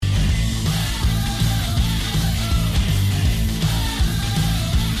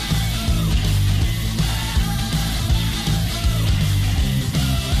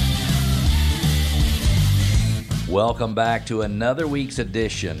Welcome back to another week's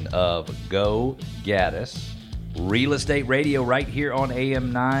edition of Go Gaddis Real Estate Radio right here on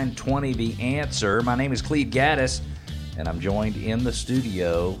AM 920 The Answer. My name is Cleve Gaddis, and I'm joined in the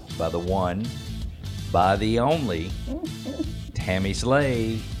studio by the one, by the only, Tammy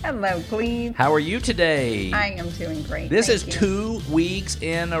Slade. Hello, Cleve. How are you today? I am doing great. This Thank is you. 2 weeks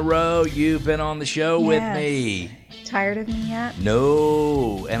in a row you've been on the show with me. Tired of me yet?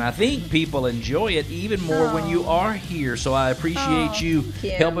 No, and I think people enjoy it even more when you are here, so I appreciate you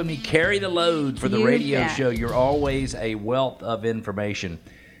Kim. helping me carry the load for the You radio bet. show. You're always a wealth of information.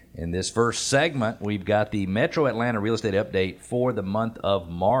 In this first segment, we've got the Metro Atlanta real estate update for the month of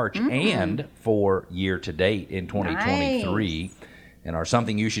March and for year-to-date in 2023. Nice. And our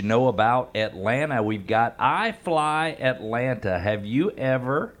Something You Should Know About Atlanta, we've got iFLY Atlanta. Have you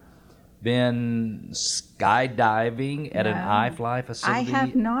ever been skydiving at an iFLY facility? I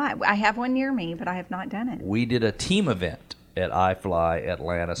have not. I have one near me, but I have not done it. We did a team event at iFLY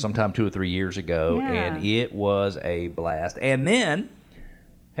Atlanta sometime 2 or 3 years ago, and it was a blast. And then,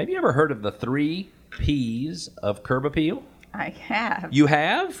 have you ever heard of the 3 P's of curb appeal? I have. You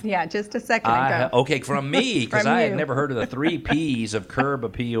have? Yeah, just a second ago. Okay, from me, because From I had you. never heard of the 3 P's of curb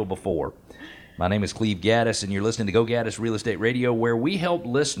appeal before. My name is Cleve Gaddis, and you're listening to Go Gaddis Real Estate Radio, where we help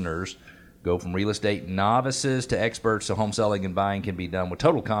listeners go from real estate novices to experts so home selling and buying can be done with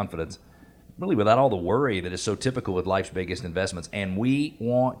total confidence, really without all the worry that is so typical with life's biggest investments. And we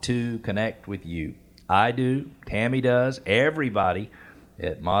want to connect with you. I do, Tammy does, everybody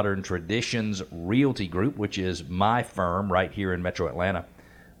at Modern Traditions Realty Group, which is my firm right here in Metro Atlanta.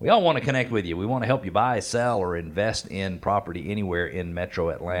 We all want to connect with you. We want to help you buy, sell, or invest in property anywhere in Metro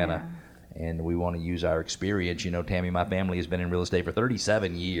Atlanta. And we want to use our experience. You know, Tammy, my family has been in real estate for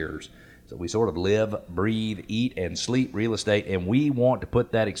 37 years. So we sort of live, breathe, eat, and sleep real estate, and we want to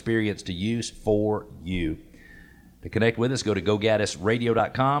put that experience to use for you. To connect with us, go to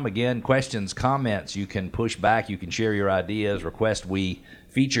gogaddisradio.com. Again, questions, comments, you can push back, you can share your ideas, request we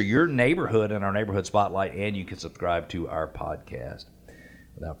feature your neighborhood in our Neighborhood Spotlight, and you can subscribe to our podcast.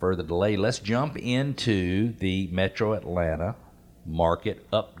 Without further delay, let's jump into the Metro Atlanta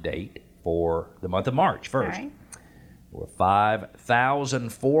market update for the month of March first. All right. There were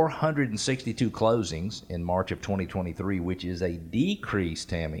 5,462 closings in March of 2023, which is a decrease,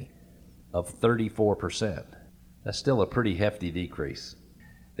 Tammy, of 34%. That's still a pretty hefty decrease.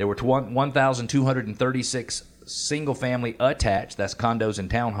 There were 1,236 single-family attached, that's condos and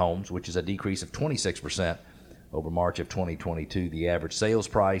townhomes, which is a decrease of 26% over March of 2022. The average sales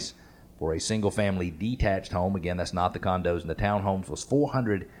price for a single-family detached home, again, that's not the condos and the townhomes, was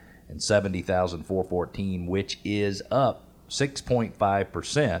 $470,414, which is up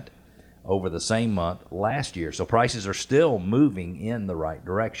 6.5% over the same month last year. So prices are still moving in the right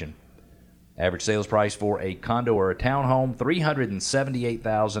direction. Average sales price for a condo or a townhome,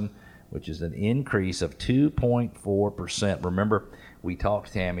 $378,000, which is an increase of 2.4%. Remember, we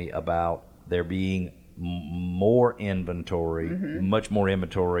talked, Tammy, about there being more inventory, much more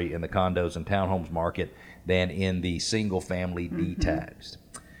inventory in the condos and townhomes market than in the single-family detached.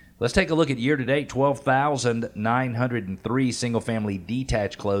 Let's take a look at year-to-date, 12,903 single-family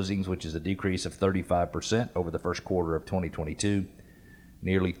detached closings, which is a decrease of 35% over the first quarter of 2022.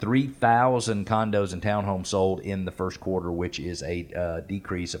 Nearly 3,000 condos and townhomes sold in the first quarter, which is a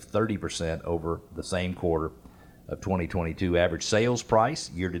decrease of 30% over the same quarter of 2022. Average sales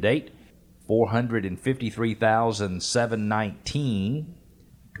price year-to-date, $453,719.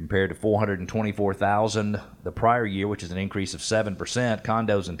 compared to $424,000 the prior year, which is an increase of 7%.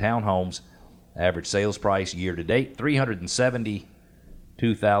 Condos and townhomes, average sales price year-to-date,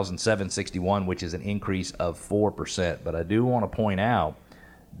 $372,761, which is an increase of 4%. But I do want to point out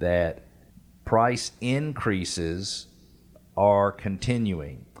that price increases are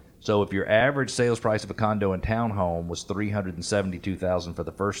continuing. So if your average sales price of a condo and townhome was $372,000 for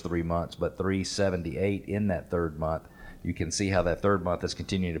the first 3 months, but $378,000 in that third month, you can see how that third month is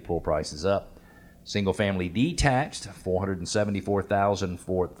continuing to pull prices up. Single family detached,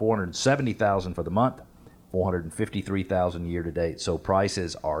 $470,000 for the month, $453,000 year to date. So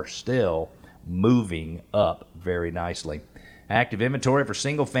prices are still moving up very nicely. Active inventory for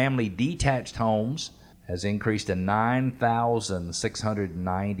single family detached homes has increased to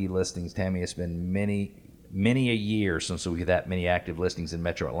 9,690 listings. Tammy, it's been many a year since we had that many active listings in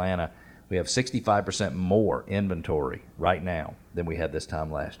Metro Atlanta. We have 65% more inventory right now than we had this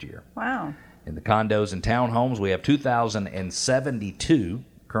time last year. Wow. In the condos and townhomes, we have 2,072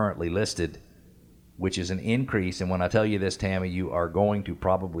 currently listed, which is an increase. And when I tell you this, Tammy, you are going to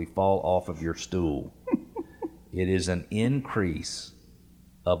probably fall off of your stool. It is an increase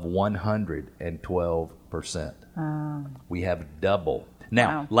of 112 12%. We have double.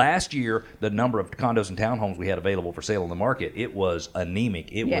 Now, last year, the number of condos and townhomes we had available for sale on the market, it was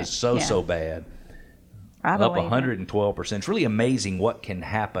anemic. It was so bad. I Up believe 112%. It's really amazing what can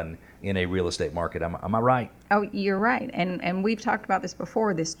happen in a real estate market. Am I right? Oh, you're right. And we've talked about this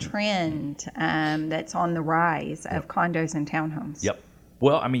before, this trend that's on the rise of condos and townhomes. Yep.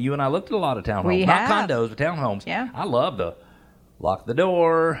 Well, I mean, you and I looked at a lot of townhomes. We Not have. condos, but townhomes. Yeah. I love the lock the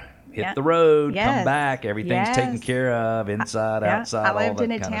door, hit the road, come back. Everything's taken care of, inside, outside, I lived all in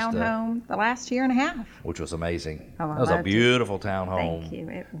that a kind of stuff. townhome the last year and a half. Which was amazing. Oh, I that was a loved it. beautiful townhome. Thank you.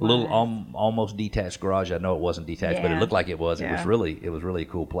 It A little was. almost detached garage. I know it wasn't detached, but it looked like it was. Yeah. It was really a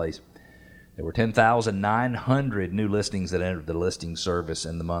cool place. There were 10,900 new listings that entered the listing service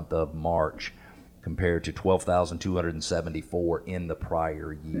in the month of March, compared to 12,274 in the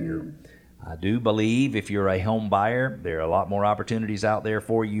prior year. I do believe if you're a home buyer, there are a lot more opportunities out there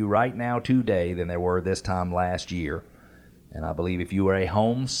for you right now today than there were this time last year. And I believe if you are a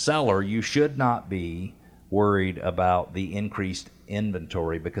home seller, you should not be worried about the increased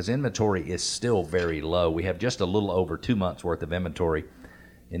inventory, because inventory is still very low. We have just a little over 2 months worth of inventory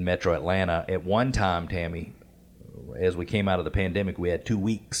in Metro Atlanta. At one time, Tammy, as we came out of the pandemic, we had 2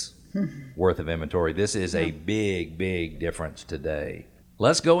 weeks worth of inventory. This is a big difference today.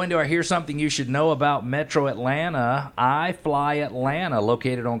 Let's go into our Here's Something You Should Know About Metro Atlanta. iFLY Atlanta,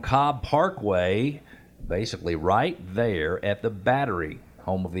 located on Cobb Parkway, basically right there at the Battery,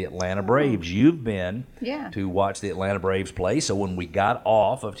 home of the Atlanta Braves. You've been to watch the Atlanta Braves play, so when we got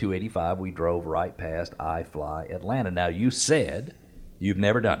off of 285, we drove right past iFLY Atlanta. Now, you said you've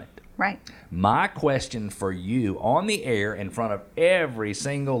never done it. Right. My question for you on the air in front of every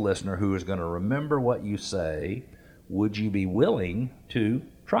single listener who is going to remember what you say, would you be willing to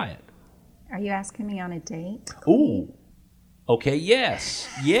try it? Are you asking me on a date? Ooh. Okay, yes.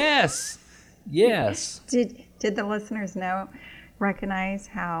 Yes. Did the listeners recognize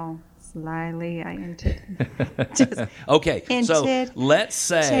how slyly I entered? Okay, so let's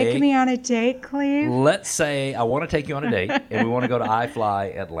say... Take me on a date, Cleve? Let's say I want to take you on a date, and we want to go to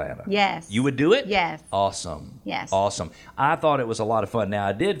iFLY Atlanta. Yes. You would do it? Yes. Awesome. Yes. Awesome. I thought it was a lot of fun. Now,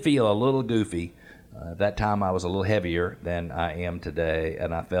 I did feel a little goofy. That time I was a little heavier than I am today,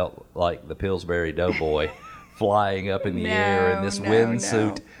 and I felt like the Pillsbury Doughboy flying up in the air in this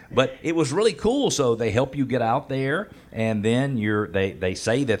windsuit. No. But it was really cool. So they help you get out there, and then they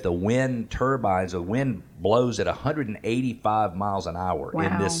say that the wind turbines, the wind blows at 185 miles an hour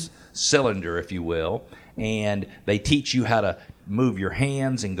in this cylinder, if you will, and they teach you how to move your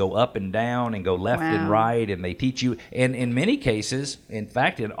hands and go up and down and go left and right, and they teach you, and in many cases, in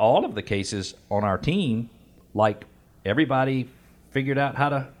fact, in all of the cases on our team, like everybody figured out how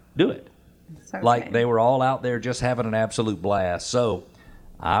to do it. Like they were all out there just having an absolute blast. So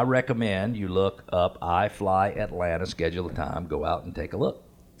I recommend you look up iFLY Atlanta, schedule a time, go out and take a look.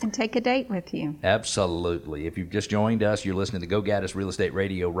 And take a date with you. Absolutely. If you've just joined us, you're listening to Go Gaddis Real Estate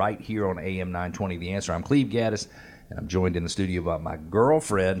Radio right here on AM 920 The Answer. I'm Cleve Gaddis, and I'm joined in the studio by my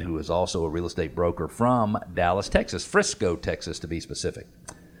girlfriend, who is also a real estate broker from Dallas, Texas, Frisco, Texas, to be specific.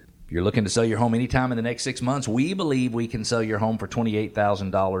 If you're looking to sell your home anytime in the next 6 months, we believe we can sell your home for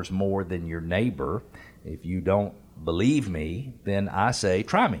 $28,000 more than your neighbor. If you don't believe me, then I say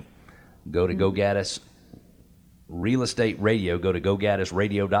try me. Go to Go Gaddis Real Estate Radio. Go to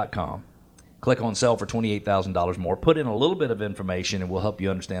GoGaddisRadio.com. Click on sell for $28,000 more. Put in a little bit of information, and we'll help you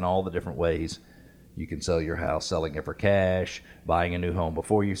understand all the different ways you can sell your house, selling it for cash, buying a new home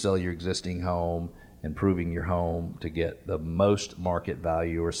before you sell your existing home, improving your home to get the most market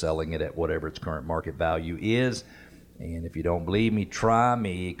value, or selling it at whatever its current market value is. And if you don't believe me, try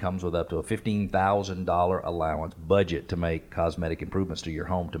me. It comes with up to a $15,000 allowance budget to make cosmetic improvements to your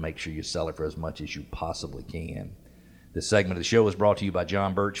home to make sure you sell it for as much as you possibly can. This segment of the show is brought to you by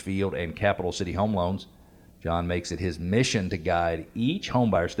John Birchfield and Capital City Home Loans. John makes it his mission to guide each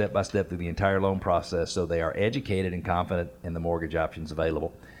homebuyer step by step through the entire loan process so they are educated and confident in the mortgage options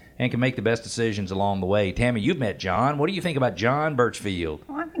available and can make the best decisions along the way. Tammy, you've met John. What do you think about John Birchfield?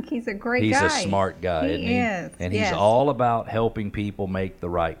 Well, I think he's a great guy. He's a smart guy, isn't he? He is. And he's all about helping people make the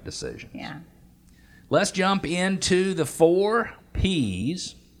right decisions. Yeah. Let's jump into the 4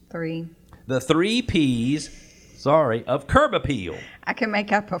 P's. 3. The 3 P's, of curb appeal. I can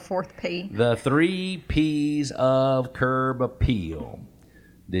make up a 4th P. The 3 P's of curb appeal.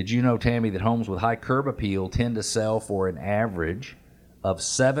 Did you know, Tammy, that homes with high curb appeal tend to sell for an average of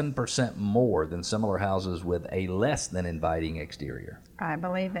 7% more than similar houses with a less than inviting exterior? I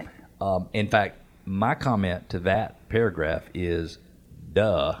believe it. In fact, my comment to that paragraph is,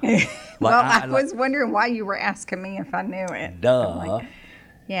 duh. Well, I was wondering why you were asking me if I knew it. Duh.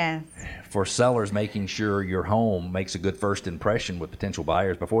 Yes. For sellers, making sure your home makes a good first impression with potential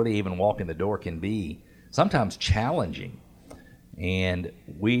buyers before they even walk in the door can be sometimes challenging. And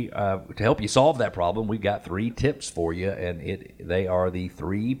we, to help you solve that problem, we've got 3 tips for you, and they are the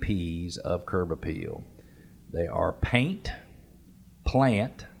 3 P's of curb appeal. They are paint,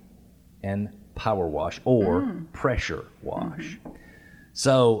 plant, and power wash or pressure wash.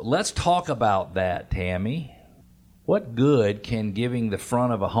 So let's talk about that, Tammy. What good can giving the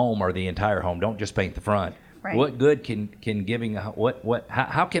front of a home or the entire home, don't just paint the front, Right. what good can giving,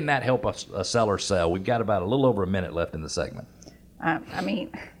 how can that help a seller sell? We've got about a little over a minute left in the segment. I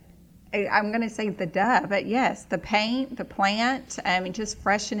mean, I'm going to say the duh, but yes, the paint, the plant, just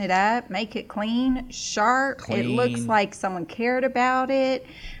freshen it up, make it clean, sharp. It looks like someone cared about it.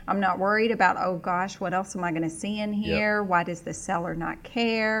 I'm not worried about, oh gosh, what else am I going to see in here? Yep. Why does the seller not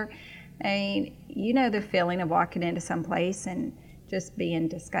care? I mean, you know the feeling of walking into some place and just being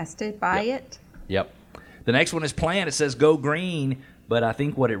disgusted by it. Yep. The next one is plant. It says go green. But I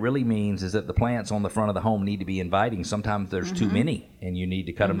think what it really means is that the plants on the front of the home need to be inviting. Sometimes there's too many, and you need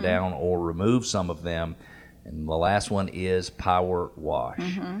to cut them down or remove some of them. And the last one is power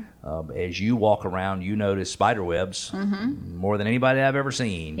wash. As you walk around, you notice spider webs more than anybody I've ever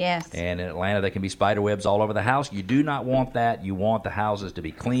seen. Yes. And in Atlanta, there can be spider webs all over the house. You do not want that. You want the houses to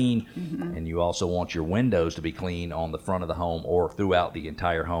be clean, and you also want your windows to be clean on the front of the home or throughout the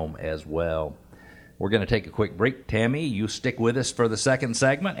entire home as well. We're going to take a quick break. Tammy, you stick with us for the second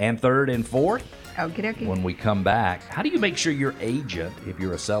segment and third and fourth. Okie dokie. When we come back, how do you make sure your agent, if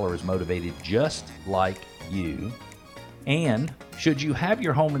you're a seller, is motivated just like you? And should you have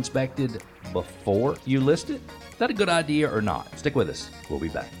your home inspected before you list it? Is that a good idea or not? Stick with us. We'll be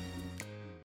back.